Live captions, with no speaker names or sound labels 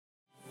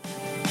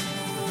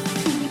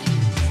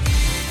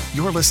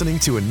You're listening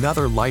to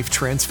another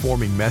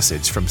life-transforming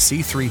message from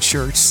C3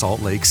 Church,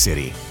 Salt Lake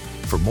City.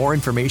 For more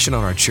information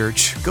on our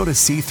church, go to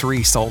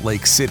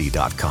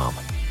c3saltlakecity.com.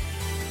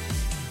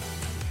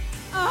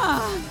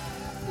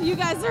 You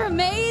guys are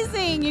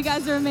amazing. You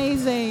guys are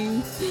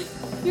amazing.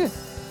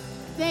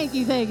 Thank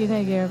you.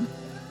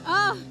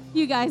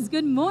 You guys,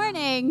 good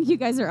morning. You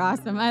guys are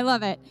awesome. I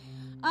love it.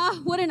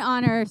 What an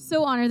honor.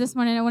 So honored this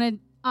morning. I want to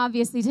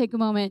obviously take a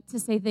moment to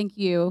say thank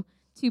you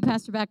to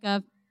Pastor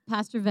Becca,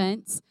 Pastor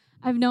Vince.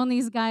 I've known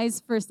these guys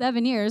for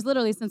 7 years,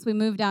 literally since we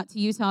moved out to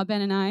Utah,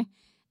 Ben and I.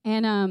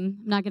 And I'm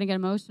not going to get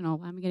emotional.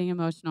 Why am I getting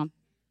emotional?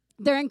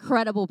 They're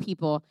incredible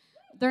people.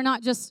 They're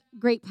not just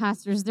great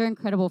pastors. They're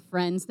incredible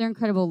friends. They're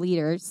incredible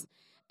leaders.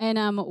 And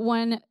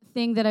one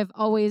thing that I've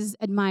always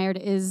admired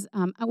is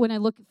when I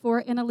look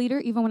for in a leader,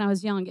 even when I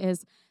was young,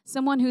 is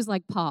someone who's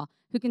like Paul,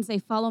 who can say,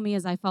 follow me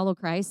as I follow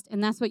Christ.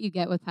 And that's what you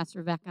get with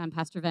Pastor Becca and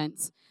Pastor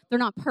Vince. They're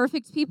not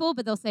perfect people,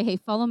 but they'll say, hey,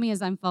 follow me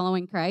as I'm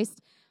following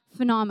Christ.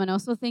 Phenomenal.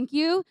 So thank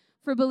you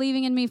for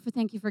believing in me.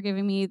 Thank you for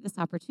giving me this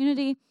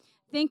opportunity.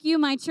 Thank you,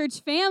 my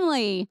church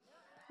family.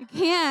 I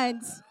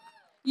can't.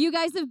 You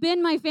guys have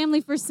been my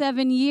family for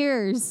 7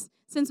 years.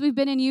 Since we've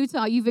been in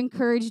Utah, you've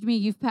encouraged me.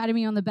 You've patted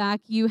me on the back.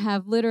 You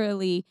have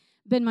literally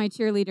been my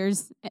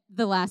cheerleaders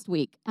the last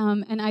week.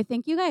 And I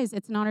thank you guys.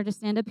 It's an honor to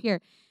stand up here,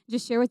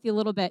 just share with you a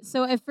little bit.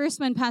 So at first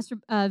when Pastor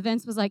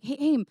Vince was like,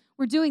 hey,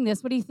 we're doing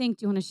this. What do you think?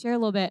 Do you want to share a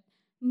little bit?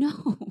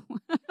 No.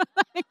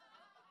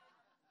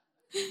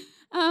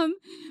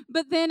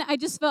 But then I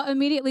just felt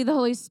immediately the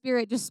Holy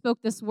Spirit just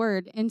spoke this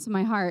word into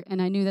my heart,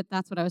 and I knew that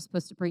that's what I was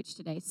supposed to preach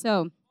today.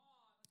 So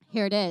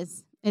here it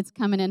is. It's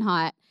coming in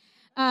hot.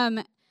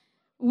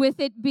 With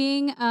it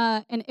being,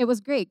 and it was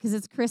great because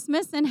it's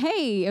Christmas, and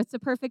hey, it's a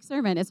perfect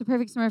sermon. It's a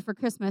perfect sermon for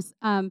Christmas.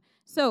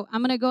 So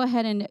I'm going to go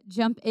ahead and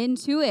jump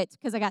into it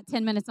because I got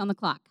 10 minutes on the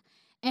clock.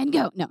 And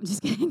go. No, I'm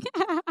just kidding.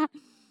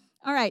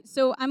 All right,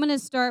 so I'm going to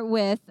start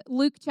with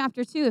Luke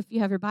chapter 2. If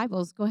you have your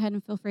Bibles, go ahead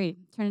and feel free to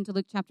turn into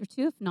Luke chapter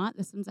 2. If not,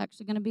 this one's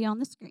actually going to be on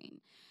the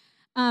screen.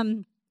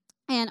 And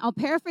I'll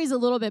paraphrase a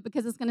little bit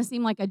because it's going to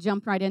seem like I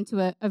jump right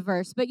into a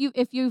verse. But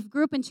if you've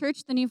grew up in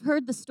church, then you've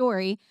heard the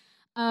story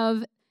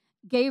of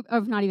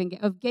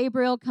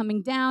Gabriel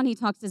coming down. He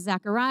talks to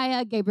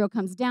Zechariah. Gabriel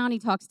comes down. He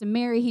talks to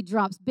Mary. He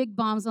drops big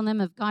bombs on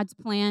them of God's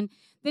plan.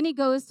 Then he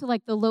goes to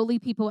like the lowly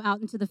people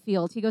out into the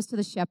field. He goes to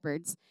the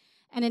shepherds.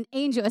 And an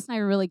angel, it's not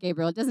really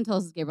Gabriel. It doesn't tell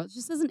us it's Gabriel. It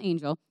just says an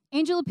angel.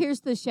 Angel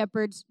appears to the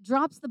shepherds,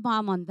 drops the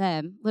bomb on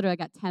them. Literally, I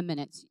got 10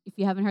 minutes. If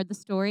you haven't heard the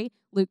story,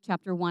 Luke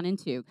chapter 1 and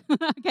 2.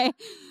 Okay?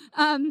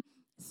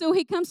 So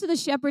he comes to the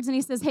shepherds and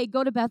he says, hey,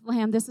 go to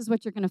Bethlehem. This is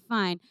what you're going to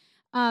find.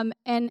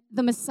 And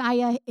the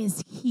Messiah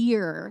is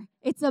here.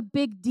 It's a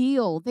big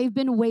deal. They've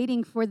been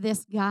waiting for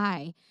this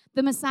guy.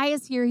 The Messiah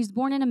is here. He's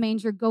born in a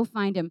manger. Go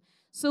find him.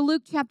 So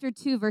Luke chapter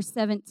 2, verse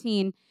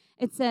 17,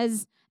 it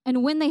says,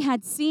 and when they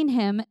had seen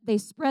him, they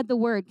spread the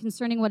word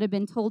concerning what had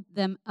been told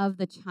them of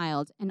the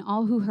child. And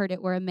all who heard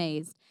it were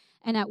amazed,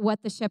 and at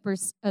what the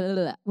shepherds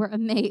said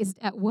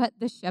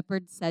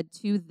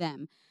to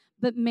them.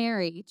 But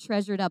Mary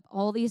treasured up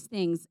all these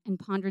things and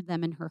pondered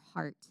them in her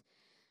heart.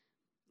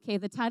 Okay,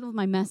 the title of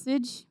my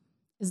message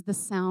is The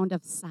Sound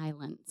of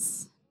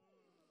Silence.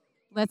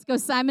 Let's go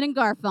Simon and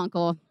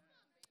Garfunkel.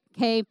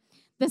 Okay,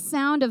 The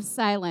Sound of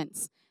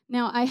Silence.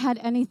 Now, I had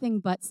anything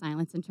but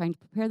silence in trying to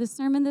prepare this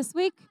sermon this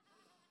week.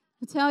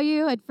 I tell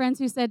you, I had friends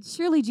who said,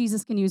 surely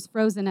Jesus can use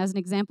Frozen as an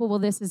example. Well,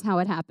 this is how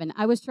it happened.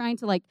 I was trying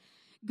to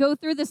go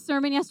through this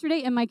sermon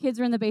yesterday, and my kids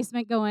were in the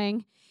basement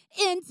going,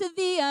 into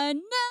the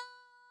unknown.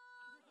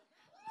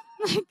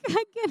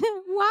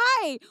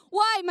 Why?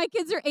 My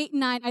kids are 8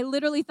 and 9. I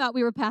literally thought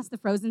we were past the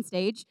Frozen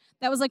stage.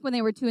 That was like when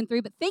they were 2 and 3.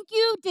 But thank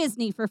you,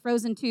 Disney, for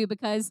Frozen 2,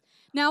 because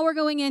now we're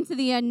going into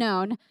the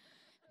unknown.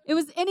 It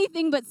was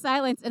anything but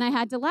silence, and I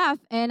had to laugh,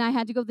 and I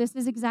had to go, this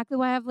is exactly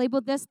why I've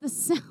labeled this the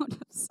sound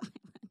of silence.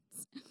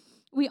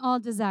 We all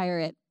desire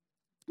it.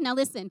 Now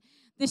listen,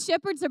 the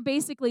shepherds are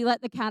basically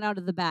let the cat out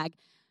of the bag.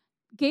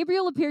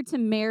 Gabriel appeared to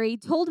Mary,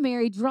 told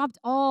Mary, dropped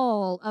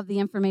all of the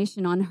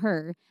information on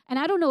her. And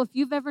I don't know if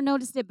you've ever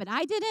noticed it, but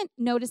I didn't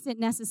notice it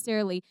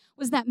necessarily,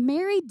 was that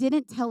Mary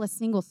didn't tell a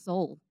single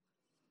soul.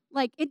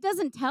 It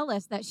doesn't tell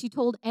us that she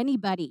told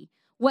anybody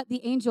what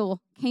the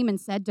angel came and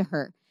said to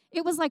her.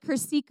 It was like her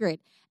secret.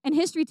 And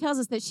history tells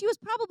us that she was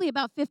probably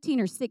about 15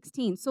 or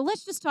 16. So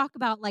let's just talk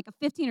about like a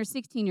 15 or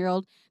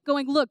 16-year-old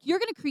going, look, you're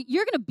going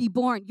to be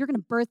born. You're going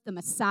to birth the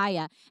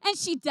Messiah. And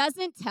she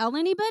doesn't tell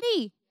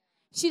anybody.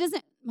 She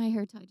doesn't. My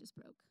hair tie just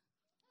broke.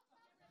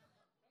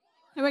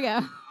 Here we go.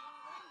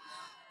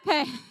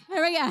 Okay,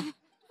 here we go.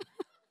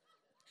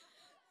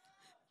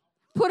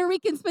 Puerto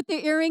Ricans put their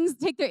earrings,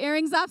 take their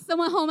earrings off.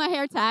 Someone hold my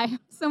hair tie.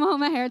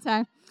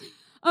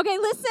 Okay,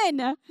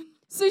 listen.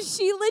 So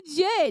she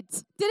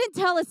legit didn't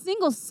tell a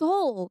single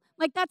soul.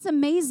 That's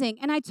amazing.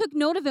 And I took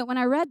note of it when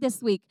I read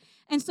this week.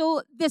 And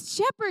so the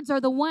shepherds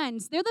are the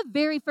ones, they're the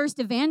very first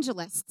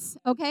evangelists,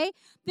 okay?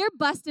 They're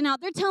busting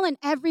out. They're telling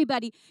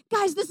everybody,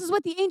 guys, this is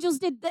what the angels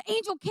did. The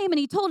angel came and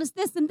he told us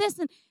this and this.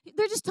 And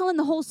they're just telling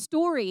the whole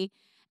story.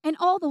 And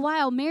all the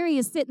while, Mary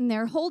is sitting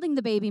there holding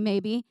the baby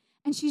maybe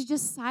and she's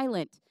just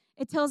silent.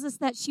 It tells us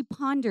that she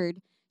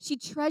pondered. She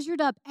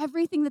treasured up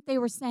everything that they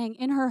were saying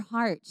in her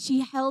heart.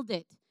 She held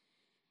it,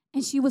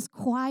 and she was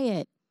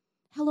quiet.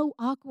 Hello,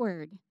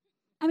 awkward.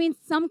 I mean,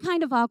 some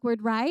kind of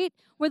awkward, right?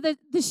 Where the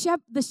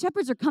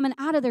shepherds are coming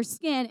out of their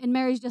skin, and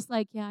Mary's just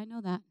like, yeah, I know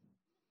that.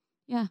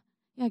 Yeah,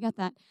 I got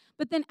that.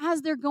 But then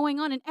as they're going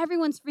on, and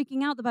everyone's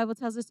freaking out, the Bible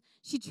tells us,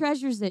 she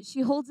treasures it.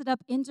 She holds it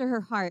up into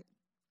her heart.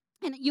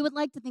 And you would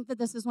like to think that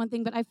this is one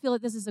thing, but I feel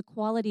that this is a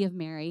quality of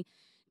Mary.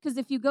 Because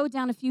if you go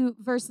down a few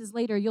verses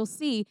later, you'll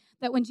see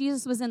that when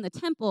Jesus was in the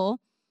temple,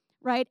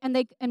 right,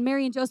 and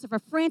Mary and Joseph are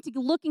frantic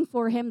looking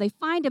for him, they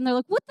find him, they're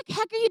like, what the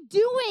heck are you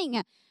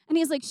doing? And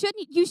he's like,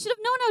 you should have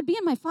known I would be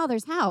in my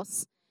Father's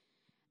house.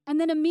 And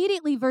then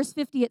immediately, verse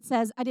 50, it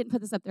says, I didn't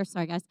put this up there,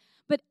 sorry guys,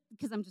 but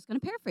because I'm just going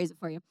to paraphrase it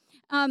for you.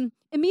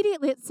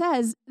 Immediately it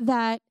says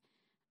that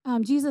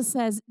Jesus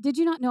says, did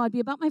you not know I'd be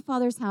about my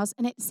Father's house?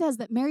 And it says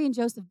that Mary and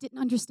Joseph didn't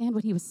understand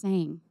what he was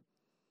saying.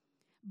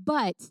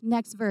 But,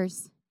 next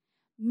verse,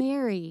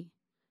 Mary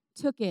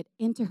took it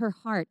into her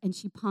heart and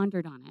she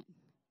pondered on it.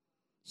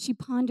 She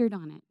pondered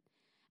on it.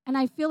 And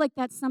I feel like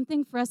that's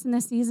something for us in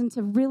this season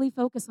to really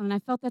focus on. And I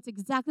felt that's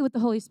exactly what the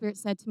Holy Spirit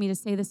said to me to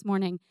say this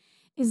morning,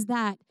 is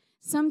that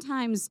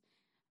sometimes,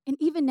 and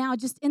even now,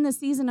 just in the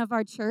season of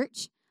our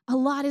church, a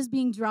lot is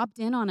being dropped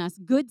in on us,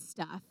 good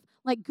stuff,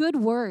 like good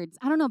words.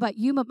 I don't know about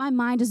you, but my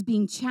mind is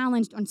being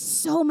challenged on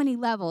so many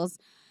levels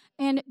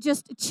and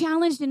just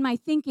challenged in my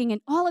thinking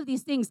and all of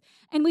these things.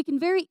 And we can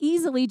very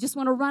easily just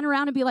want to run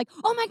around and be like,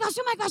 oh my gosh,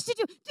 did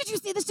you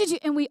see this, did you?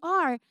 And we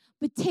are,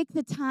 but take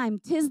the time.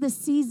 'Tis the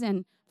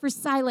season for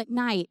silent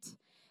night.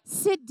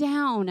 Sit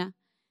down.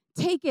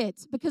 Take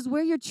it, because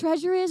where your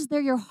treasure is,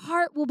 there your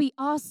heart will be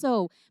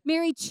also.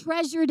 Mary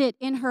treasured it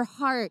in her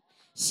heart.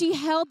 She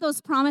held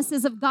those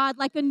promises of God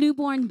like a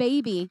newborn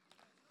baby.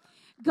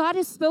 God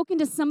has spoken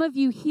to some of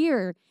you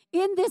here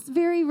in this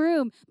very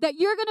room that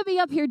you're going to be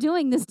up here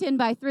doing this 10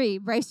 by 3.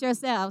 Brace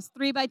yourselves.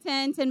 3 by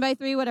 10, 10 by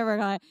 3,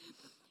 whatever.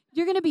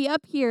 You're going to be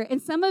up here,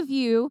 and some of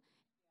you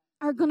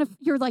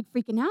you're like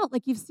freaking out.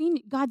 Like you've seen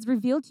God's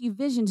revealed to you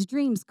visions,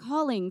 dreams,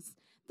 callings,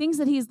 things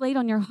that he's laid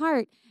on your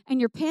heart, and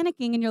you're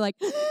panicking, and you're like,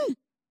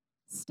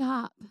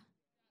 stop.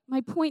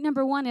 My point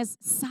number 1 is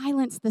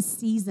silence the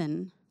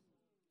season.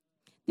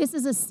 This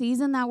is a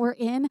season that we're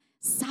in.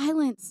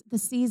 Silence the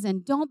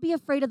season. Don't be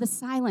afraid of the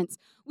silence.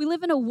 We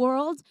live in a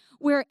world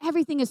where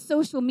everything is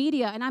social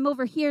media, and I'm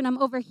over here and I'm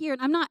over here,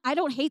 and I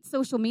don't hate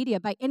social media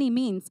by any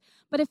means,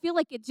 but I feel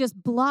like it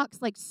just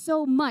blocks like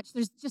so much.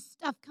 There's just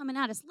stuff coming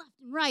at us left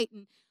and right,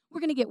 and we're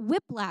going to get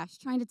whiplash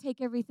trying to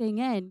take everything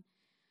in.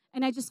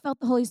 And I just felt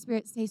the Holy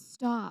Spirit say,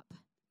 stop.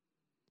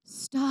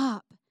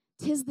 Stop.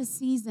 'Tis the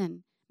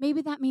season.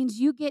 Maybe that means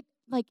you get,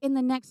 like in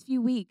the next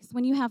few weeks,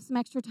 when you have some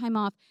extra time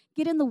off,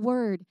 get in the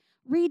Word.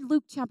 Read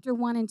Luke chapter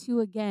 1 and 2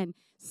 again.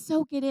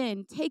 Soak it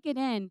in. Take it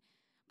in.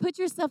 Put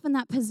yourself in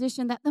that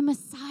position that the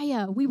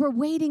Messiah, we were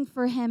waiting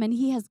for him, and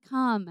he has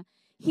come.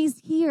 He's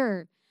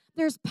here.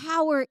 There's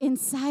power in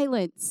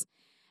silence.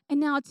 And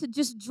now to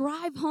just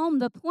drive home,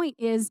 the point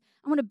is,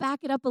 I want to back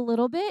it up a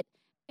little bit.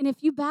 And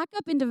if you back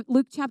up into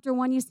Luke chapter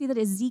 1, you see that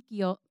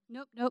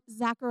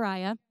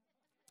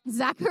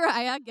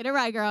Zechariah, get it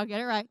right, girl,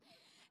 get it right.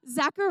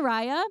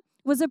 Zechariah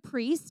was a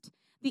priest.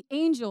 The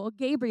angel,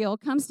 Gabriel,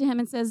 comes to him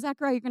and says,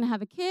 Zechariah, you're going to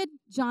have a kid,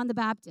 John the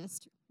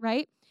Baptist,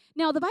 right?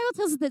 Now, the Bible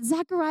tells us that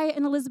Zechariah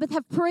and Elizabeth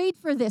have prayed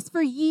for this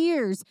for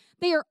years.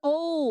 They are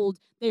old.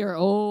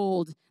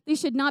 They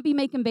should not be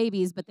making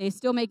babies, but they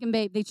still making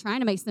babies. They're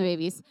trying to make some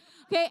babies.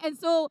 Okay, and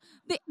so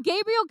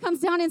Gabriel comes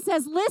down and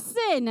says,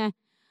 listen,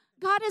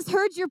 God has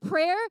heard your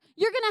prayer.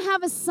 You're going to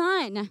have a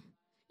son.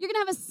 You're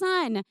going to have a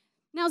son.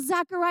 Now,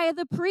 Zechariah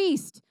the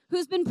priest,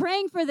 who's been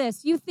praying for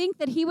this, you think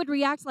that he would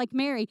react like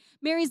Mary.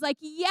 Mary's like,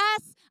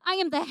 yes, I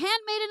am the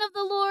handmaiden of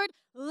the Lord.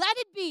 Let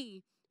it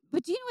be.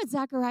 But do you know what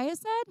Zechariah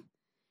said?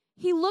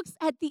 He looks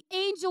at the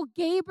angel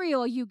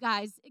Gabriel, you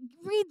guys.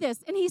 Read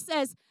this. And he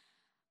says,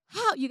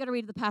 how? You got to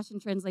read the Passion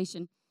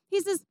Translation.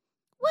 He says,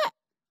 what?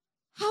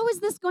 How is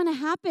this going to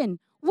happen?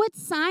 What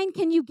sign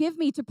can you give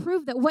me to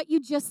prove that what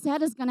you just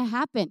said is going to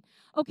happen?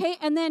 Okay,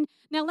 and then,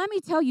 now let me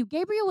tell you,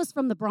 Gabriel was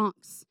from the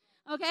Bronx.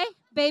 Okay,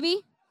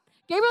 baby?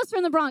 Gabriel's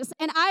from the Bronx,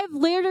 and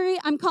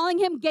I'm calling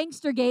him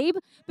Gangster Gabe,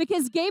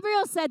 because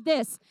Gabriel said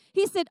this.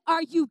 He said,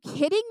 are you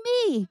kidding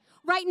me?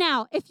 Right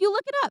now, if you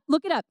look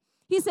it up.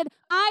 He said,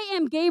 I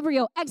am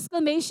Gabriel,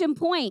 exclamation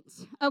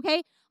point,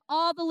 okay?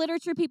 All the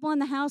literature people in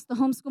the house, the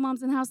homeschool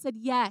moms in the house said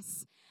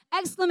yes.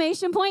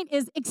 Exclamation point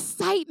is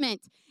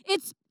excitement.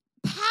 It's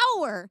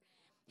power.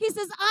 He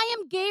says, I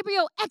am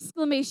Gabriel,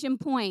 exclamation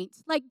point.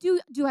 Like, do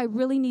I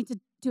need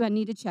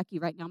to check you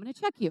right now? I'm going to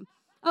check you.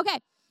 Okay.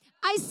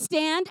 I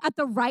stand at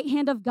the right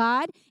hand of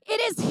God. It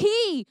is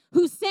he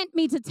who sent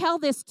me to tell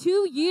this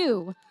to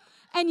you.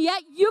 And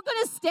yet you're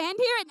going to stand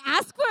here and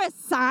ask for a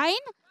sign?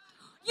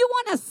 You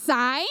want a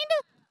sign?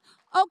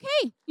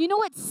 Okay, you know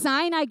what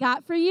sign I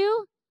got for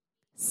you?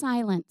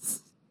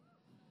 Silence.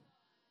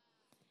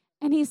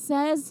 And he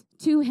says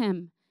to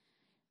him,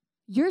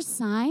 your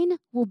sign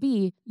will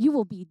be, you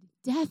will be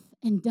deaf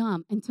and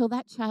dumb until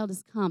that child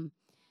has come.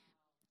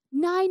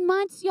 9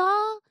 months,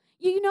 y'all.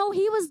 You know,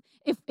 he was,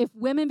 if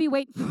women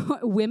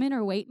women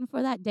are waiting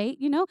for that date,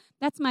 you know,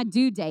 that's my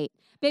due date.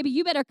 Baby,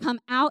 you better come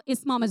out.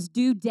 It's mama's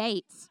due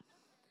date.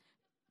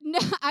 No,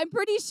 I'm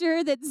pretty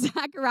sure that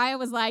Zechariah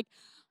was like,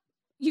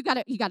 you got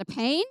a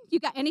pain? You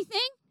got anything?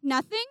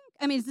 Nothing?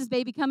 I mean, is this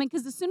baby coming?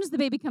 Because as soon as the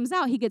baby comes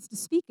out, he gets to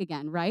speak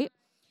again, right?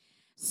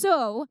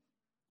 So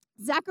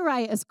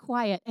Zechariah is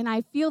quiet, and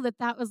I feel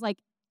that was like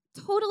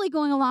totally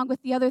going along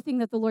with the other thing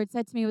that the Lord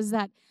said to me was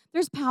that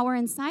there's power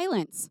in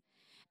silence.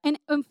 And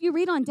if you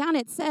read on down,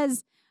 it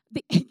says,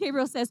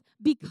 Gabriel says,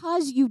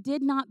 because you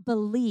did not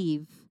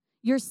believe,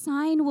 your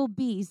sign will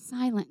be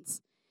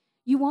silence.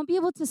 You won't be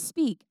able to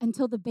speak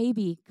until the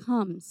baby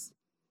comes.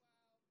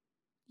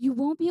 You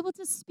won't be able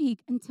to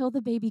speak until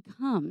the baby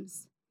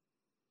comes.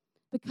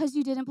 Because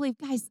you didn't believe.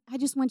 Guys, I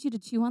just want you to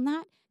chew on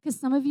that, because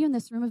some of you in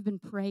this room have been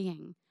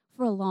praying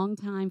for a long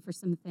time for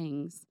some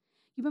things.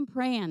 You've been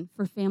praying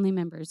for family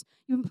members.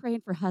 You've been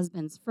praying for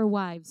husbands, for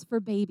wives, for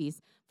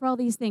babies, for all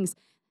these things.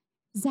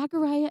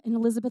 Zechariah and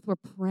Elizabeth were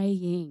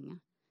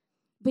praying.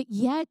 But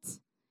yet,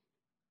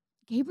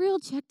 Gabriel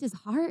checked his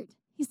heart.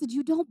 He said,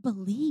 you don't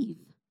believe.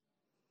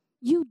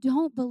 You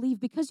don't believe.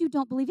 Because you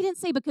don't believe. He didn't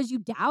say because you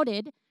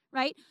doubted,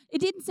 right? It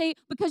didn't say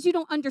because you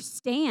don't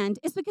understand.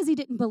 It's because he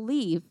didn't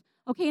believe.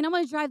 Okay, and I'm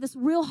going to drive this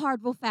real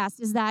hard, real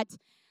fast, is that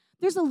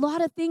there's a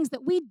lot of things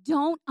that we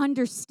don't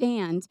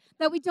understand,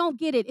 that we don't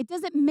get it. It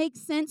doesn't make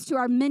sense to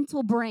our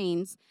mental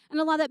brains. And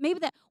a lot of that, maybe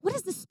that, what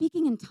is the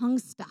speaking in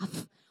tongues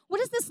stuff? What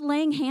is this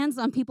laying hands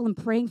on people and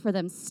praying for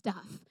them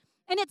stuff?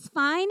 And it's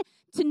fine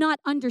to not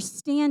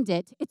understand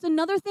it. It's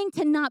another thing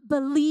to not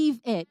believe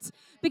it.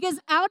 Because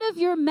out of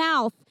your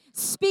mouth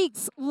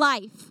speaks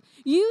life.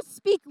 You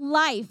speak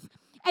life.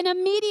 And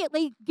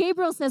immediately,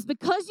 Gabriel says,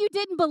 because you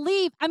didn't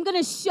believe, I'm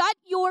going to shut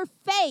your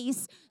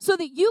face so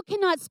that you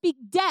cannot speak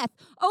death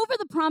over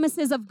the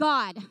promises of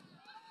God.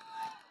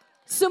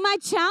 So my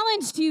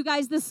challenge to you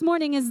guys this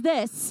morning is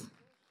this.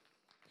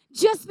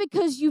 Just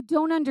because you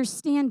don't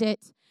understand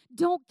it,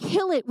 don't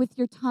kill it with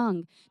your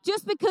tongue.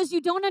 Just because you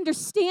don't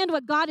understand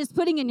what God is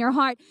putting in your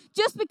heart,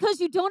 just because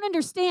you don't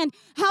understand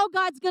how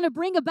God's going to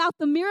bring about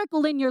the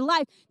miracle in your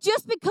life,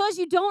 just because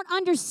you don't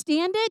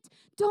understand it,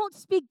 don't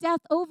speak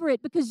death over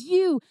it, because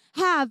you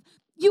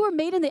were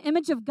made in the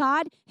image of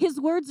God. His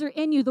words are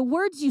in you. The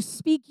words you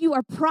speak, you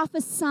are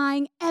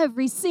prophesying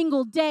every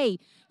single day.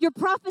 You're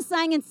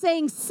prophesying and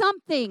saying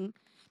something.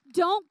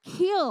 Don't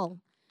kill.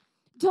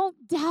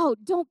 Don't doubt.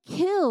 Don't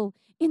kill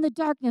in the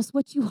darkness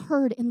what you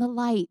heard in the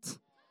light.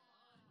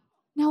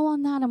 Now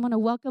on that, I'm going to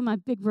welcome my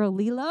big bro,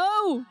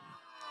 Lilo.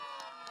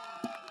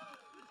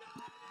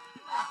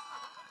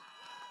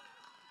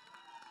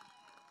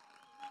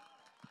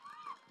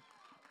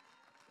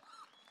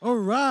 All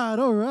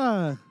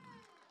right.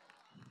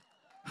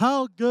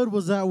 How good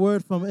was that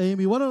word from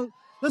Amy?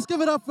 Let's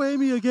give it up for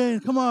Amy again.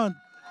 Come on.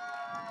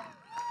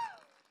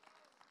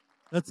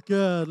 That's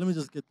good. Let me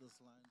just get this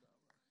lined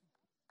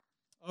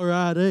up. All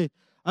right, hey.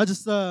 I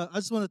just want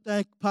to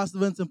thank Pastor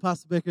Vince and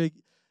Pastor Baker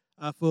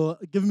for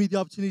giving me the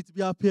opportunity to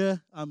be up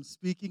here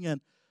speaking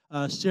and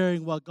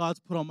sharing what God's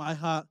put on my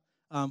heart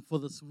for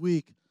this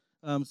week.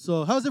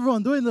 So how's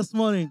everyone doing this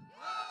morning?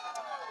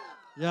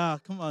 Yeah,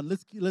 come on.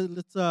 Let's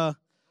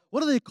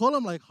what do they call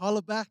them? Like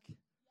holler back?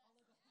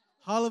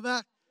 Holler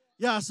back?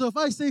 Yeah, so if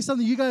I say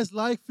something you guys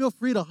like, feel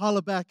free to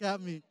holler back at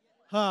me.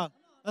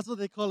 That's what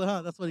they call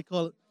it, That's what they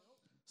call it.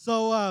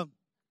 So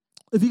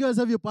if you guys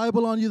have your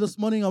Bible on you this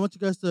morning, I want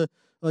you guys to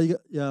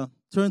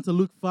turn to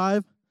Luke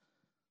 5.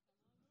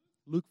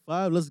 Luke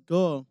 5, let's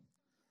go.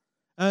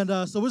 And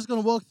so we're just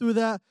going to walk through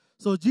that.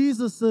 So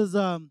Jesus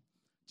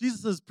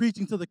is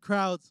preaching to the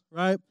crowds,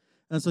 right?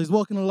 And so he's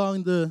walking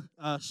along the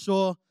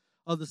shore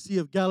of the Sea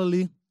of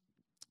Galilee.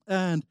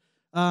 And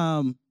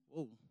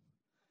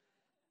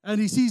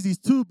he sees these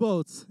two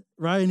boats,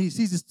 right? And he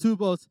sees these two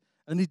boats,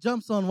 and he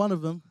jumps on one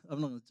of them.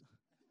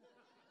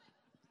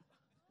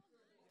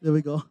 There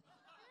we go.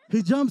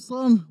 He jumps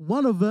on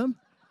one of them,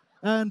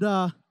 and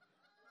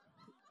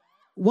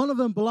one of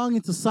them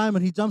belonging to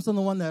Simon. He jumps on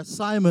the one that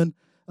Simon,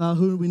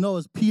 who we know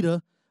as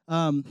Peter.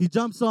 He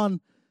jumps on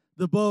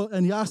the boat,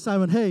 and he asks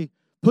Simon, hey,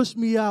 push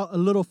me out a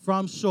little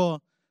from shore.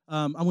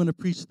 I'm going to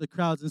preach to the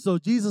crowds. And so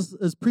Jesus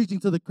is preaching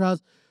to the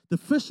crowds. The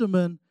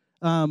fishermen,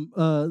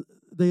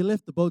 they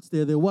left the boats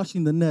there. They're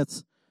washing the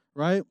nets,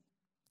 right?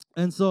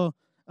 And so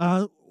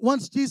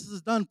once Jesus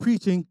is done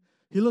preaching,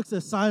 he looks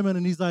at Simon,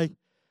 and he's like,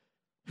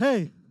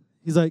 hey,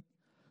 he's like,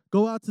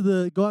 go out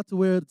to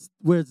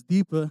where it's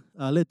deeper,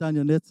 let down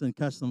your nets and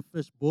catch some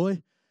fish,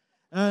 boy.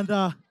 And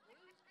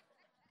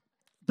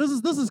this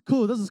is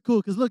cool. This is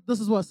cool because look, this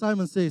is what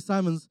Simon says.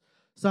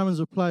 Simon's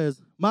reply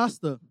is,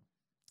 Master,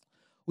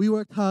 we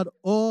worked hard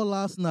all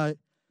last night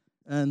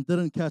and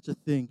didn't catch a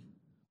thing.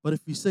 But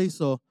if you say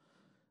so,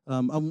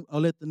 I'll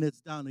let the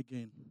nets down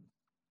again.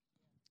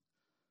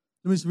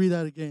 Let me just read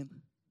that again.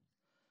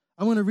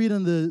 I'm going to read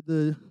in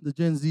the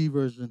Gen Z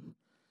version.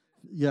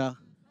 Yeah,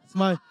 it's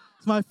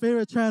my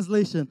favorite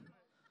translation.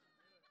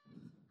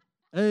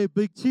 Hey,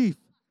 Big Chief.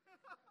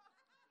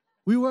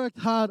 We worked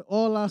hard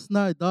all last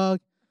night, dog.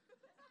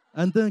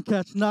 and didn't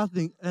catch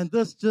nothing. And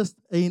this just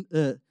ain't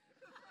it,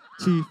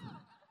 Chief.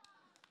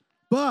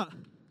 But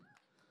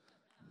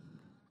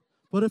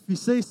if you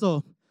say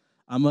so,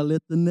 I'm going to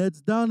let the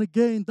nets down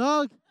again,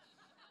 dog.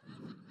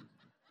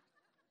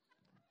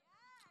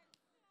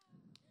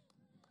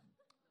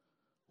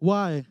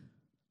 Why?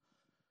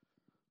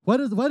 Why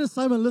does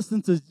Simon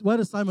listen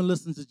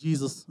to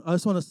Jesus? I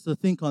just want us to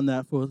think on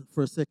that for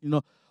a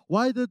second.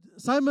 Why did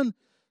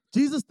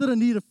Jesus didn't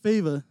need a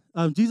favor.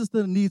 Jesus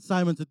didn't need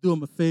Simon to do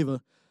him a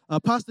favor.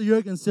 Pastor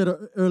Jurgen said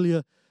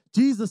earlier,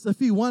 Jesus, if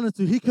he wanted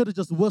to, he could have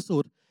just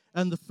whistled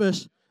and the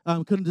fish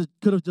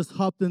could have just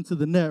hopped into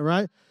the net,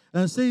 right?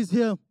 And it says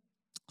here,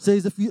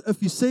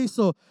 if you say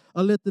so,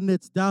 I'll let the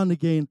nets down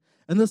again.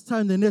 And this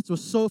time the nets were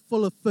so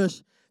full of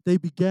fish, they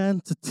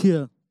began to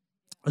tear.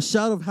 A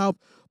shout of help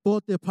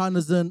brought their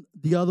partners in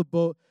the other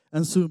boat,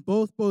 and soon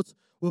both boats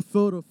were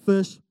filled with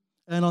fish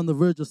and on the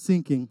verge of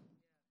sinking.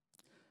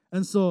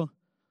 And so,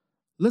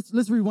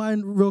 let's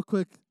rewind real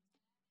quick.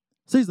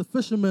 It says the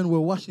fishermen were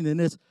washing their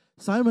nets.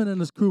 Simon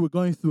and his crew were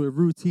going through a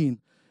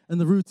routine.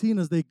 And the routine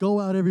is they go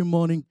out every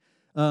morning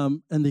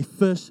and they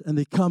fish and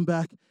they come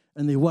back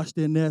and they wash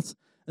their nets.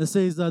 And it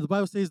says, the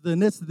Bible says the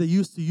nets that they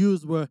used to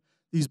use were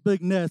these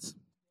big nets.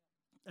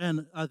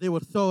 And they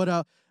would throw it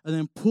out and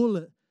then pull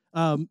it.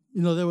 They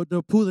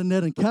would pull the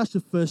net and catch the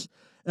fish.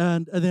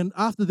 And then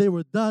after they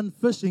were done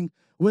fishing,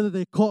 whether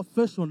they caught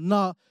fish or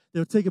not, they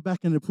would take it back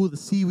and they pull the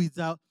seaweeds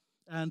out.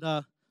 And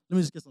let me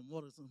just get some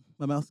water. So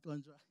my mouth's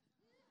going dry.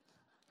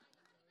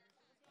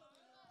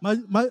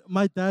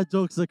 My dad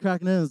jokes are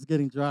cracking in. It's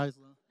getting dry.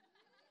 So.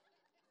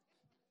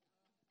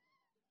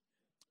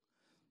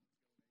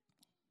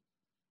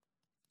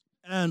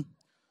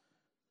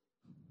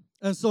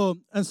 And so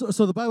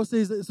the Bible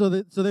says so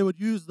they would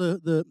use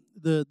the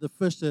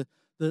fish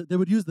they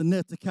would use the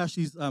net to catch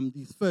these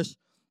fish,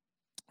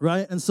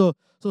 right? And so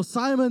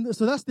Simon,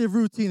 so that's their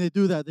routine. They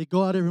do that. They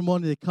go out every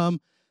morning.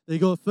 They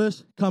go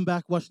fish, come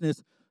back, wash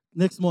nets.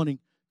 Next morning,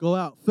 go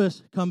out,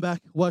 fish, come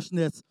back, wash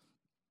nets.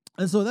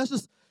 And so that's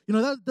just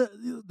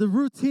the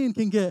routine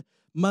can get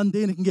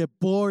mundane. It can get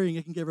boring.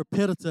 It can get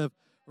repetitive,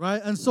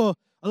 right? And so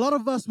a lot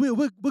of us we're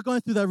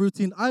going through that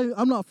routine.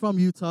 I'm not from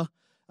Utah.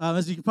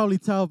 As you can probably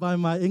tell by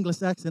my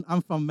English accent,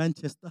 I'm from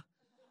Manchester.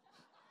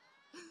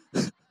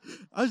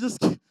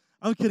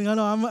 I'm kidding. I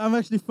know I'm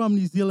actually from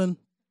New Zealand.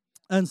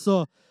 And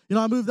so,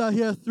 I moved out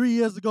here 3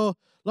 years ago,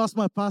 lost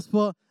my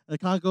passport, I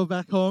can't go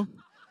back home.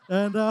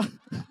 And a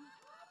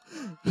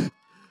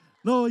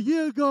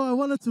year ago, I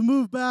wanted to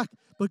move back,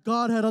 but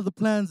God had other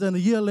plans. And a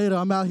year later,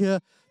 I'm out here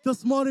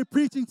this morning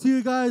preaching to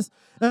you guys.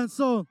 And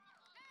so,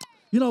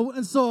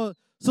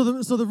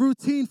 the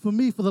routine for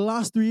me for the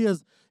last 3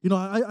 years,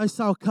 I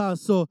sell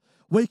cars. So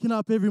waking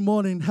up every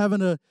morning, having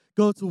to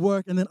go to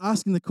work, and then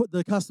asking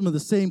the customer the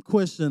same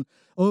question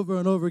over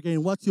and over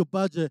again. What's your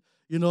budget?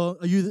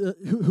 Are you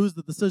who's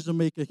the decision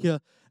maker here?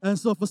 And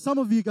so for some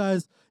of you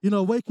guys,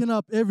 waking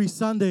up every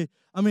Sunday.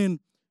 I mean,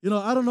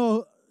 I don't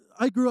know.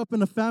 I grew up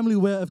in a family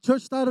where if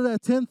church started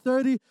at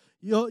 10:30,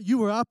 you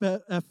were up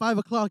at 5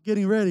 o'clock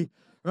getting ready,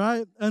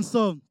 right? And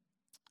so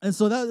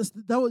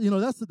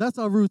that's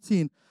our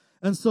routine.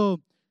 And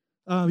so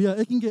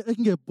it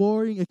can get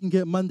boring. It can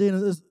get mundane.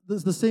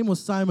 It's the same with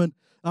Simon.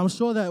 I'm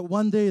sure that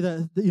one day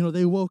that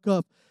they woke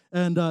up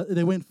and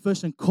they went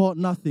fish and caught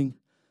nothing.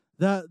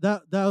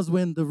 That was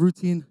when the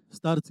routine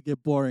started to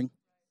get boring,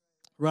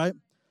 right?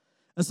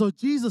 And so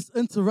Jesus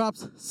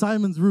interrupts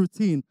Simon's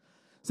routine.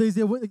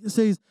 It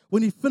says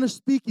when he finished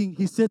speaking,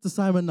 he said to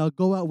Simon, "Now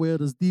go out where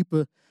it is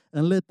deeper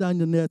and let down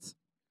your nets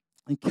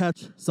and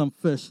catch some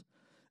fish."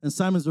 And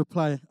Simon's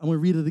reply, I'm going to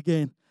read it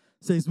again,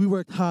 says, "We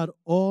worked hard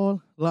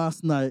all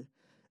last night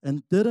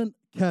and didn't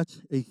catch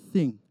a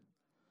thing."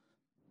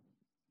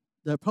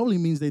 That probably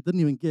means they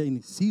didn't even get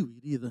any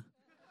seaweed either.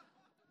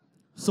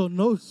 So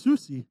no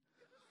sushi.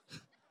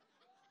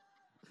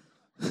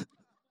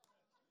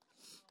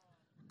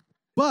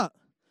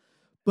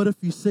 But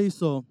if you say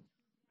so,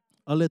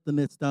 I'll let the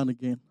nets down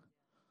again.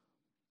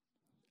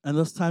 And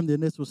this time their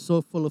nets were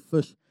so full of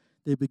fish,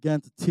 they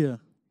began to tear.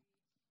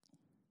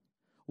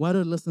 Why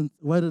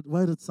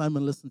did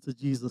Simon listen to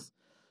Jesus?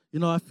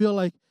 I feel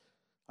like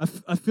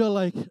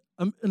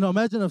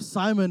imagine if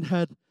Simon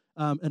had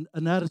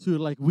an attitude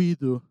like we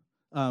do,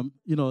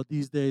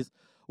 these days,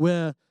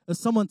 where if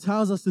someone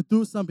tells us to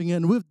do something,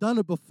 and we've done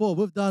it before,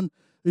 we've done,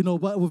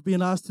 what we've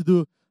been asked to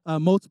do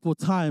multiple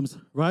times,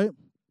 right?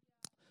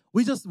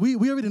 We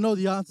already know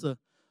the answer,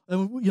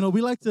 and we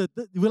like to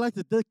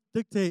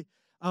dictate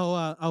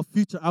our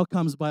future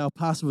outcomes by our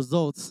past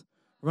results,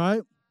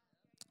 right?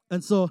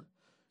 And so,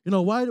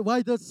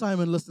 why did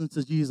Simon listen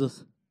to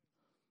Jesus?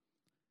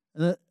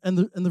 And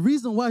the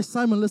reason why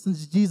Simon listened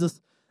to Jesus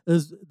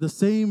is the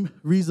same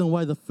reason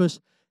why the fish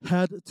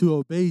had to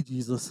obey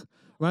Jesus,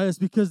 right? It's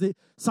because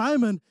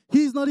Simon,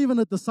 he's not even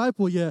a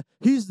disciple yet.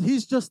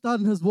 He's just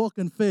starting his walk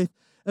in faith.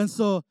 And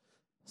so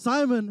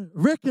Simon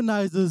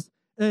recognizes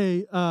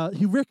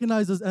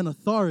an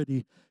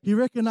authority. He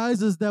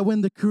recognizes that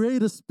when the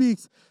Creator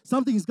speaks,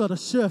 something's got to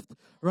shift,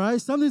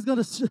 right? Something's got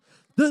to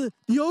The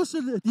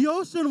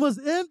ocean was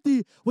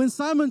empty when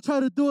Simon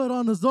tried to do it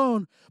on his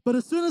own. But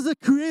as soon as the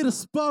Creator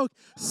spoke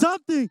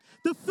something,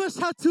 the fish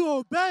had to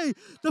obey.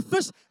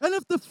 And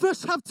if the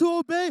fish have to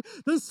obey,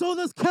 then so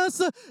does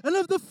cancer. And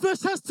if the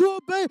fish has to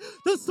obey,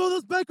 then so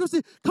does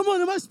bankruptcy. Come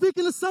on, am I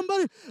speaking to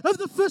somebody? If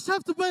the fish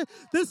have to obey,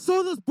 then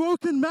so does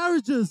broken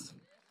marriages.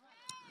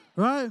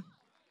 Right?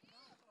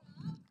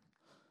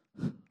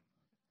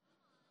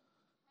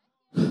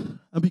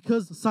 And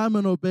because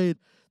Simon obeyed,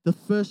 the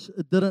fish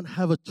didn't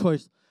have a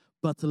choice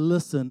but to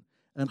listen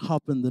and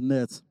hop in the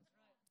nets.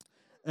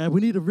 And we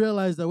need to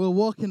realize that we're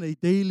walking a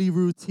daily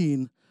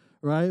routine,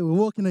 right? We're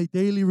walking a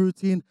daily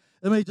routine.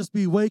 It may just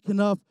be waking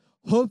up.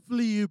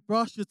 Hopefully you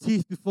brush your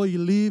teeth before you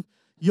leave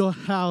your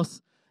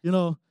house. You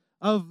know,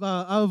 I've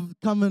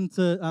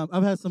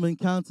had some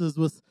encounters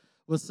with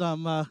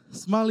some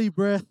smiley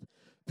breath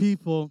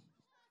people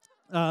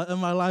in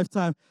my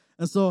lifetime.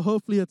 And so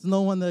hopefully it's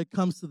no one that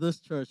comes to this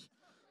church.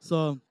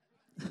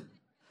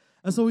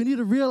 And so we need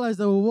to realize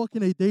that we're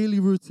walking a daily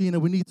routine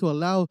and we need to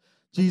allow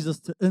Jesus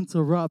to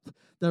interrupt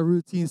that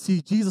routine.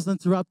 See, Jesus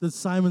interrupted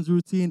Simon's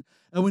routine.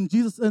 And when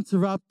Jesus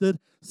interrupted,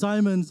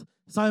 Simon's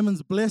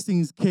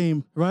blessings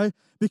came, right?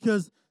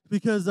 Because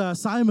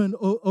Simon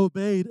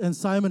obeyed and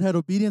Simon had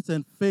obedience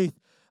and faith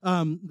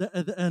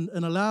and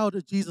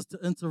allowed Jesus to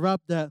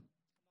interrupt that.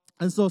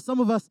 And so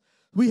some of us,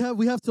 we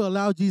have to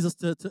allow Jesus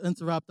to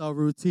interrupt our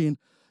routine.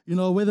 You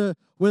know, whether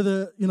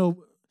you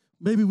know,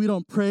 maybe we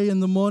don't pray in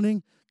the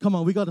morning. Come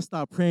on, we got to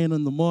start praying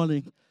in the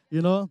morning,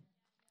 you know.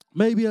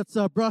 Maybe it's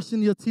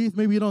brushing your teeth.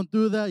 Maybe you don't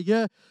do that.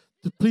 Yeah,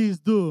 please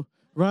do,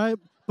 right?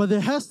 But there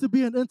has to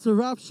be an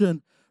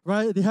interruption,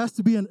 right? There has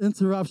to be an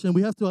interruption.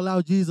 We have to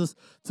allow Jesus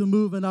to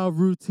move in our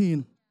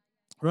routine,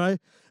 right?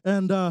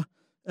 And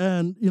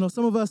you know,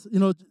 some of us, you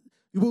know,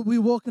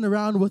 we're walking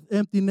around with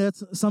empty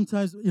nets.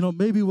 Sometimes, you know,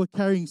 maybe we're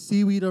carrying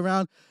seaweed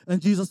around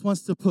and Jesus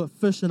wants to put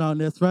fish in our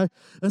nets, right?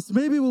 And so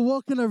maybe we're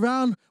walking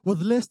around with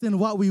less than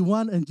what we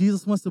want and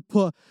Jesus wants to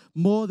put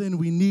more than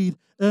we need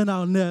in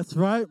our nets,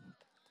 right?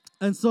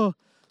 And so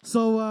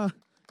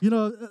you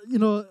know,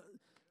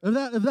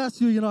 if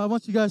that's you, you know, I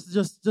want you guys to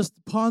just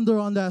ponder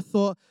on that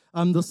thought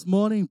this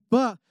morning.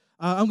 But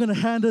I'm going to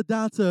hand it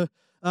down to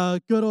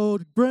good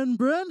old Bryn.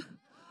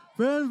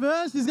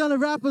 She's going to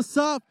wrap us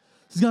up.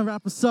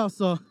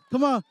 So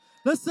come on,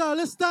 let's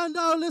stand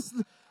down.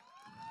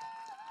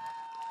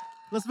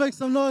 Let's make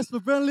some noise for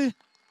Brinley.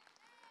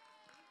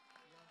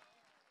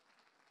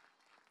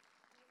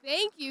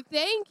 Thank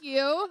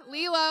you,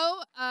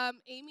 Lilo,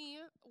 Amy.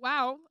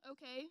 Wow.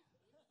 Okay,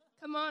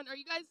 come on. Are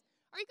you guys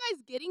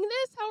getting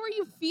this? How are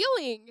you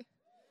feeling?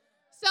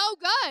 So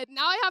good.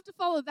 Now I have to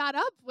follow that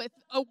up with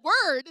a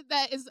word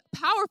that is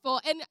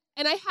powerful, and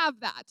I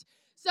have that.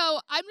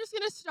 So I'm just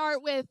going to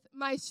start with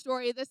my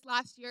story this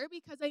last year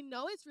because I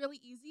know it's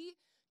really easy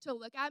to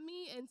look at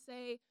me and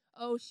say,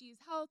 oh, she's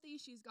healthy,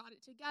 she's got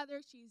it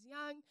together, she's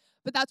young.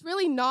 But that's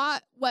really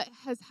not what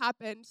has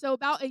happened. So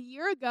about a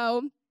year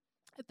ago,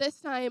 at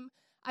this time,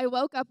 I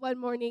woke up one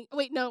morning.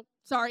 Wait, no,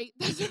 sorry.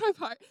 That's not my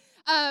part.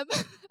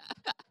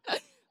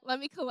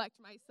 Let me collect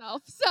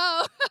myself.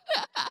 So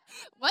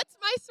what's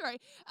my story?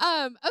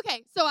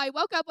 Okay, so I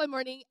woke up one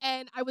morning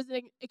and I was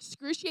in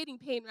excruciating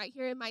pain right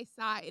here in my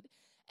side.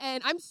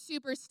 And I'm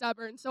super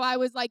stubborn. So I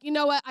was like, you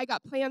know what? I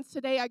got plans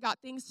today. I got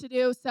things to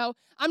do. So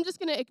I'm just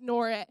going to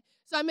ignore it.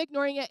 So I'm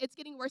ignoring it. It's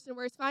getting worse and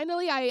worse.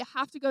 Finally, I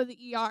have to go to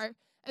the ER.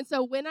 And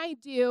so when I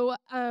do,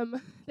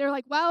 they're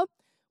like, well,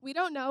 we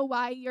don't know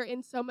why you're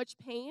in so much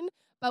pain,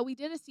 but we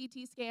did a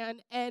CT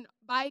scan. And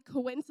by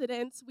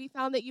coincidence, we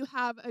found that you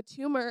have a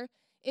tumor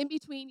in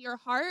between your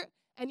heart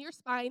and your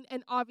spine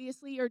and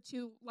obviously your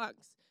two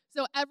lungs.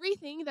 So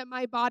everything that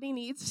my body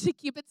needs to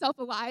keep itself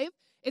alive,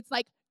 it's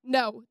like,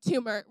 no,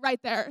 tumor right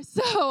there.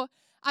 So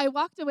I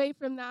walked away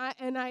from that,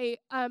 and I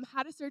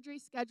had a surgery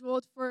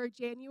scheduled for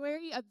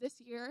January of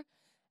this year.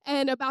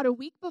 And about a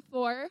week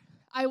before,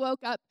 I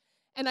woke up,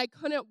 and I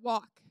couldn't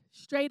walk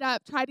straight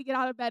up, tried to get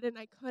out of bed, and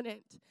I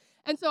couldn't.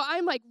 And so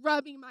I'm, like,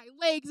 rubbing my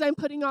legs. I'm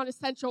putting on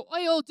essential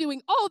oil,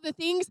 doing all the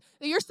things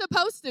that you're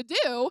supposed to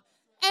do,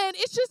 and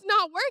it's just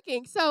not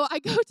working. So I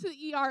go to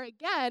the ER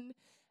again,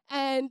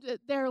 and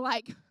they're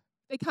like,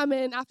 they come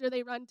in after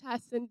they run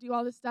tests and do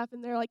all this stuff,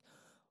 and they're like,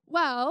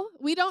 well,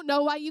 we don't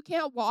know why you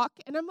can't walk.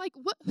 And I'm like,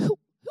 who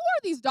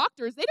are these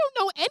doctors? They don't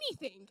know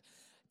anything.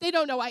 They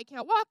don't know why I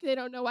can't walk. They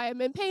don't know why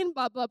I'm in pain,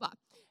 blah, blah, blah.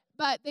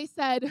 But they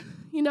said,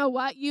 you know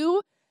what?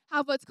 You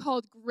have what's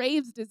called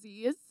Graves'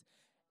 disease.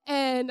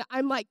 And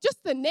I'm like,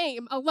 just the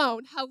name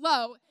alone,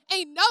 hello.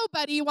 Ain't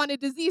nobody want a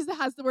disease that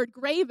has the word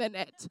grave in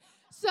it.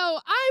 So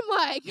I'm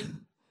like,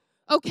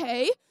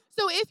 okay.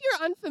 So if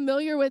you're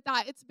unfamiliar with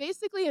that, it's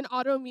basically an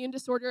autoimmune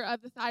disorder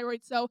of the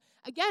thyroid. So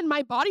again,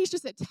 my body's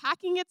just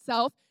attacking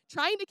itself,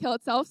 trying to kill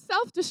itself,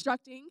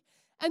 self-destructing.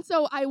 And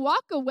so I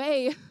walk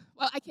away.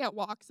 Well, I can't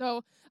walk,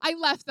 so I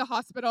left the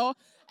hospital.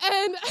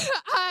 And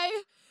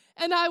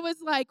I was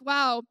like,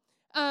 wow.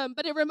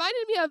 But it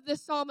reminded me of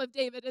this Psalm of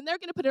David, and they're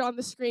going to put it on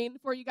the screen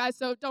for you guys,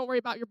 so don't worry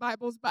about your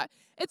Bibles. But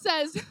it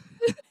says,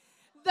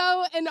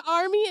 though an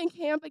army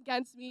encamp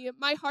against me,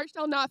 my heart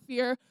shall not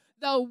fear.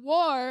 though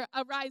war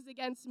arise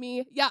against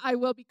me, yet I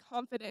will be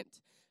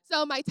confident.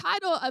 So my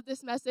title of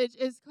this message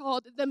is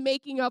called The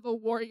Making of a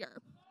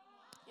Warrior.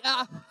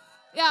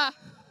 Yeah,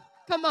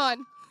 come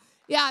on.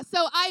 Yeah,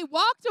 so I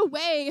walked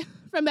away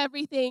from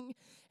everything,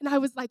 and I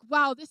was like,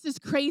 wow, this is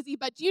crazy.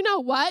 But do you know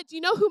what? Do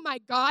you know who my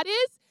God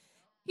is?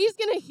 He's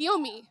going to heal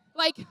me.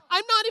 Like,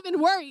 I'm not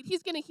even worried.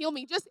 He's going to heal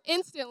me just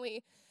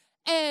instantly.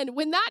 And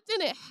when that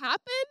didn't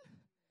happen,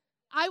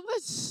 I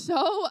was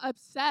so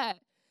upset.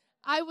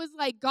 I was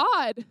like,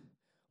 God,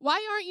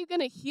 why aren't you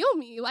going to heal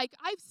me? Like,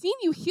 I've seen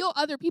you heal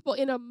other people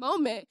in a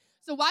moment,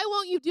 so why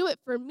won't you do it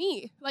for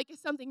me? Like, is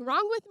something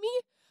wrong with me?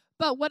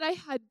 But what I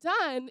had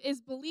done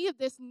is believe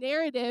this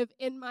narrative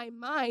in my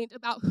mind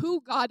about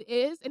who God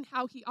is and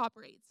how he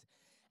operates.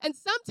 And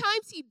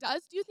sometimes he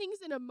does do things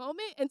in a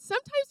moment, and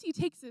sometimes he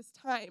takes his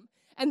time,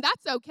 and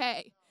that's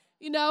okay,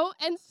 you know?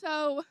 And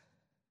so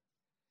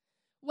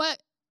what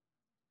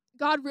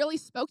God really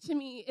spoke to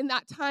me in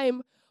that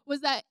time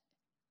was that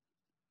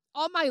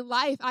all my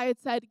life I had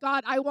said,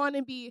 God, I want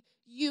to be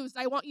used.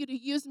 I want you to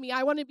use me.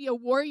 I want to be a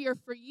warrior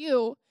for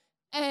you.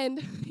 And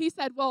he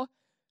said, well,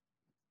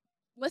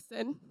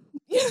 listen,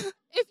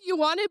 if you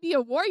want to be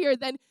a warrior,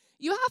 then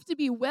you have to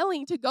be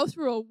willing to go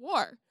through a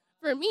war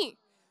for me.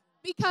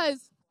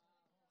 Because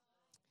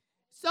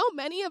so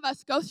many of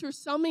us go through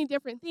so many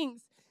different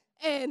things,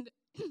 and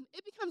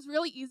it becomes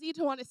really easy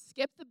to want to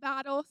skip the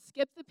battle,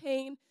 skip the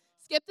pain,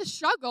 skip the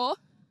struggle,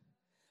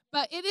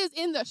 but it is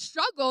in the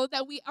struggle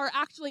that we are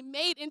actually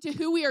made into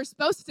who we are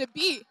supposed to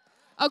be,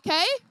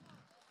 okay?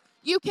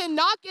 You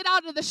cannot get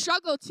out of the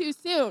struggle too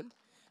soon,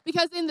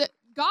 because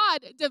God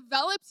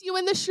develops you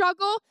in the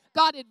struggle,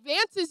 God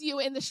advances you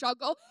in the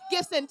struggle,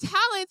 gifts and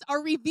talents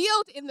are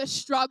revealed in the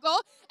struggle,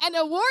 and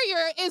a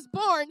warrior is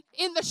born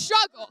in the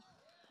struggle.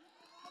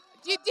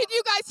 Did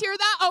you guys hear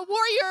that? A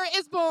warrior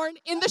is born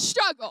in the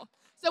struggle.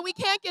 So we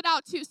can't get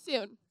out too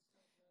soon.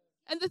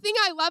 And the thing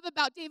I love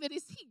about David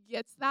is he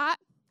gets that.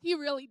 He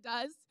really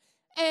does.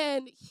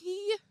 And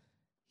he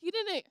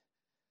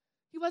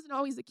wasn't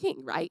always a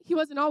king, right? He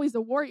wasn't always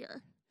a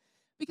warrior.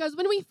 Because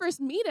when we first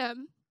meet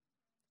him,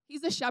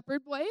 he's a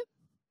shepherd boy,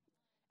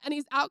 and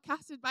he's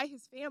outcasted by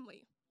his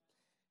family.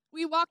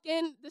 We walk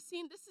in, this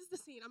is the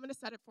scene. I'm going to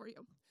set it for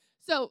you.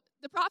 So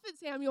the prophet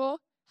Samuel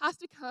has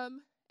to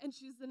come and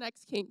choose the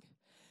next king.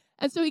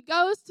 And so he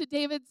goes to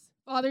David's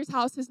father's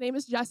house. His name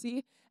is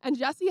Jesse. And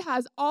Jesse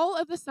has all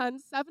of the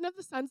sons, 7 of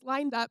the sons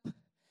lined up.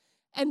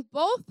 And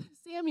both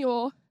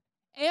Samuel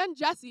and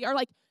Jesse are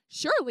like,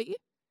 surely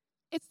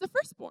it's the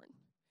firstborn.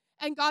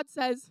 And God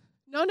says,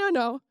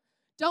 no.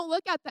 Don't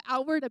look at the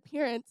outward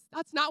appearance.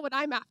 That's not what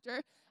I'm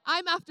after.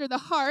 I'm after the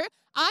heart.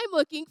 I'm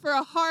looking for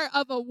a heart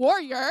of a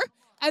warrior.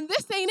 And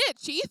this ain't it,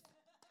 chief.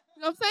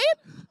 You know what I'm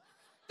saying?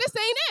 This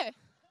ain't it.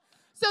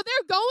 So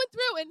they're going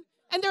through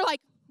and they're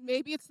like,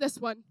 maybe it's this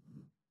one.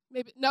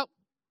 Maybe, no.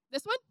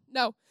 This one?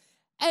 No.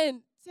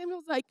 And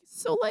Samuel's like,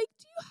 so like,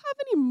 do you have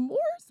any more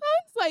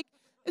sons? Like,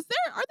 are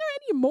there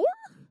any more?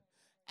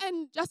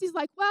 And Jesse's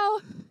like,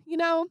 well,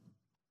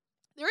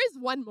 there is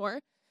one more.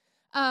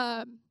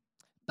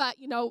 But,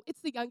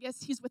 it's the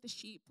youngest. He's with the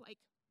sheep. Like,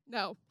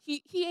 no,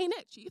 he ain't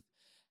it, chief.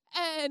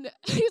 And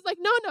he's like,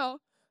 no,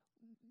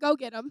 go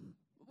get him.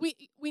 We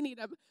need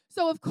him.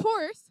 So, of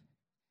course,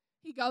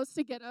 he goes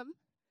to get him.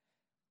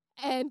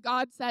 And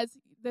God says,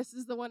 this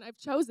is the one I've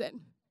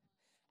chosen.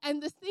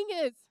 And the thing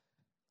is,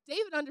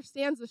 David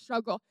understands the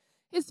struggle.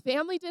 His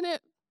family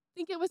didn't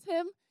think it was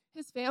him.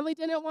 His family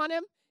didn't want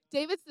him.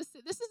 This is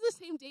the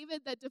same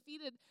David that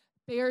defeated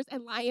bears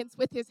and lions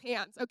with his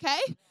hands, okay?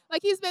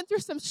 Like, he's been through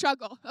some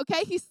struggle,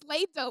 okay? He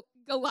slayed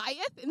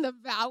Goliath in the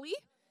valley,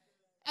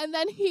 and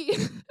then he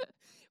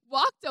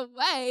walked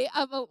away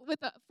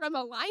from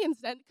a lion's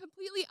den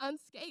completely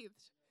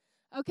unscathed,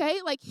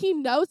 okay? Like, he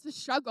knows the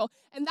struggle.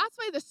 And that's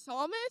why the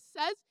psalmist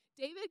says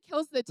David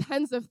kills the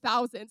tens of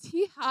thousands.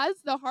 He has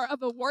the heart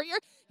of a warrior.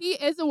 He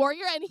is a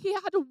warrior, and he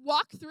had to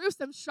walk through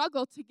some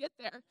struggle to get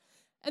there.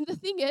 And the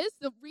thing is,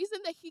 the reason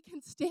that he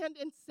can stand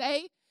and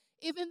say,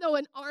 even though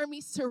an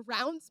army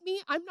surrounds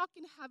me, I'm not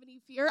going to have any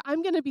fear.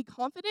 I'm going to be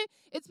confident.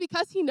 It's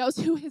because he knows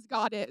who his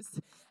God is.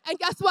 And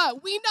guess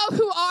what? We know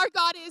who our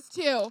God is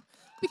too.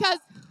 Because,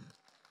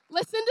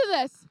 listen to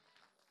this.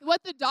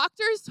 What the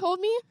doctors told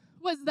me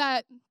was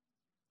that,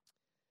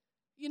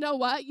 you know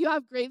what? You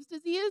have Graves'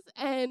 disease,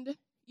 and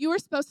you were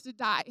supposed to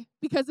die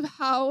because of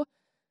how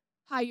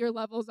high your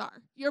levels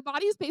are. Your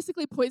body's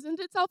basically poisoned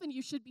itself, and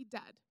you should be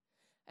dead.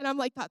 And I'm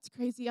like, that's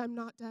crazy. I'm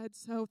not dead,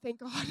 so thank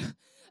God.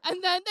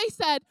 And then they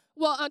said,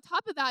 well, on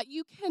top of that,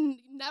 you can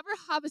never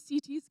have a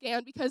CT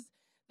scan because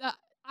the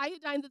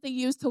iodine that they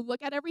use to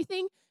look at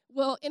everything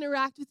will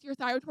interact with your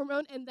thyroid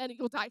hormone, and then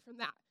you'll die from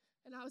that.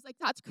 And I was like,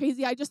 that's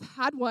crazy. I just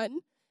had one,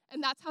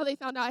 and that's how they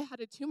found out I had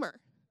a tumor.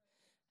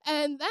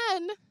 And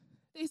then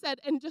they said,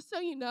 and just so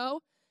you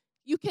know,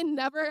 you can't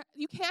have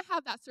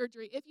that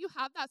surgery. If you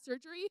have that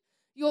surgery,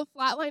 you'll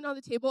flatline on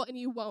the table, and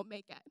you won't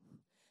make it.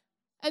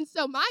 And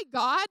so my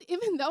God,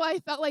 even though I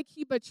felt like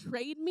he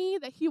betrayed me,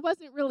 that he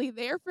wasn't really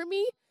there for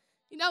me,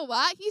 You know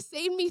what? He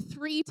saved me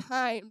 3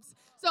 times.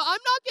 So I'm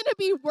not going to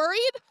be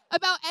worried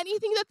about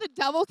anything that the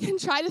devil can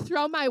try to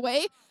throw my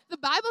way. The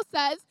Bible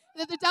says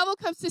that the devil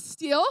comes to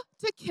steal,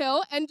 to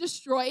kill, and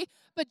destroy.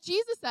 But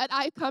Jesus said,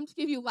 I have come to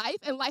give you life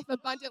and life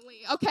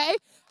abundantly, okay?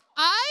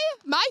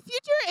 My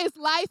future is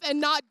life and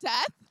not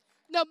death,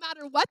 no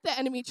matter what the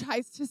enemy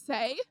tries to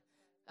say,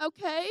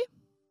 okay?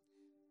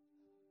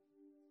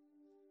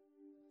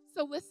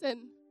 So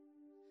listen,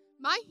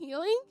 my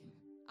healing,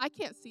 I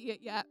can't see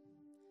it yet.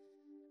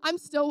 I'm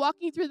still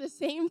walking through the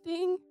same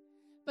thing,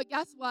 but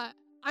guess what?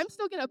 I'm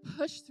still going to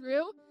push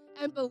through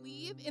and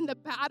believe in the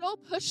battle,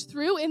 push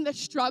through in the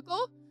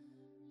struggle,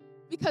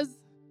 because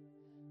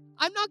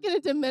I'm not going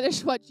to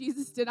diminish what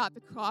Jesus did at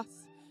the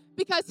cross,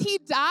 because he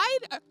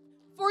died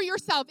for your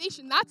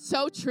salvation. That's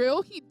so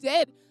true. He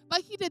did,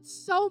 but he did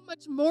so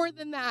much more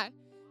than that,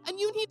 and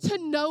you need to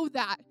know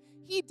that.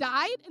 He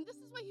died, and this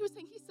is what he was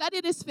saying. He said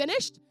it is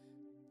finished,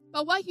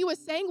 but what he was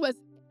saying was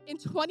in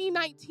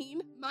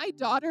 2019, my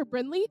daughter,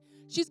 Brindley,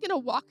 she's going to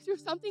walk through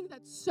something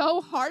that's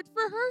so hard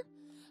for her,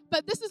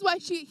 but this is what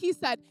he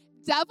said,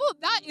 devil,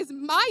 that is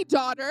my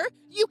daughter.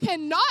 You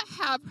cannot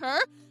have her.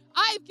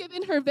 I've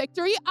given her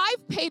victory.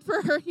 I've paid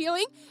for her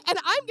healing, and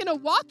I'm going to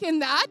walk in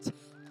that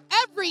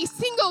every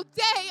single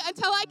day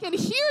until I can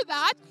hear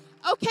that,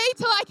 okay,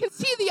 till I can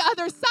see the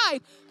other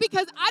side.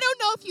 Because I don't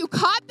know if you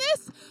caught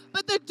this,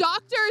 but the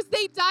doctors,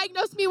 they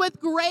diagnosed me with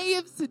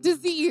Graves'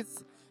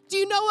 disease. Do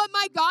you know what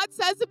my God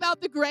says about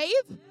the grave?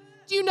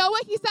 Do you know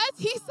what he says?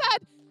 He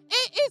said,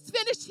 it is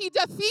finished. He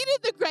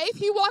defeated the grave.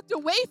 He walked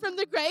away from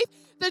the grave.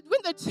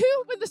 When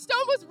the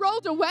stone was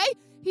rolled away,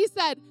 he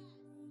said,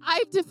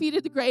 I've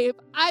defeated the grave.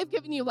 I've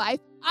given you life.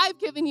 I've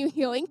given you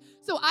healing.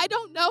 So I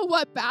don't know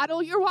what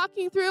battle you're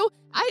walking through.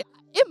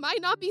 It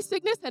might not be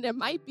sickness, and it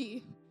might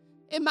be.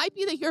 It might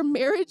be that your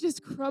marriage is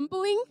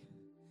crumbling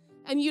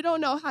and you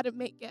don't know how to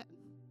make it.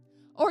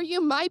 Or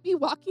you might be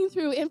walking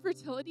through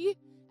infertility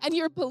and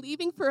you're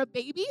believing for a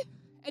baby.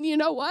 And you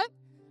know what?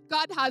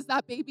 God has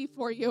that baby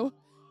for you.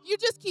 You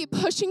just keep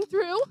pushing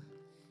through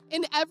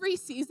in every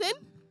season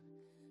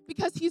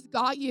because he's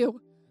got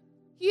you.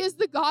 He is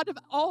the God of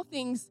all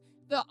things,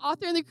 the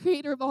author and the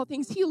creator of all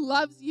things. He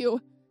loves you,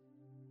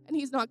 and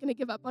he's not going to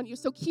give up on you.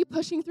 So keep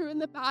pushing through in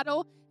the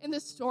battle, in the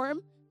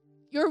storm.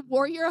 Your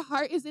warrior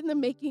heart is in the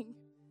making.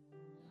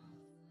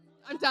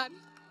 I'm done.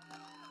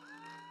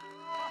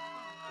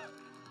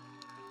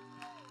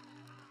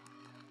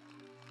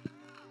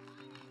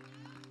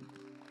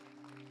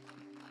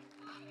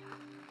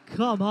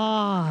 Come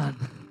on.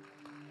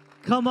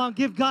 Come on,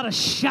 give God a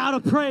shout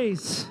of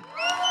praise.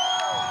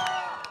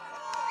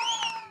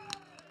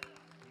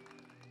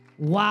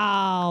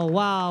 Wow,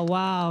 wow,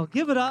 wow.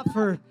 Give it up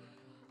for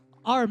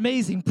our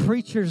amazing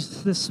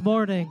preachers this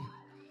morning.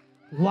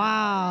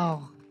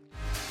 Wow.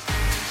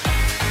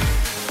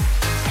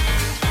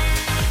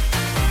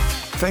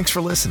 Thanks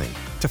for listening.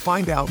 To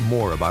find out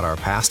more about our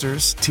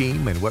pastors,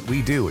 team, and what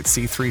we do at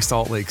C3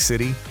 Salt Lake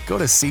City, go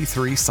to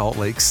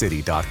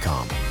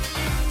c3saltlakecity.com.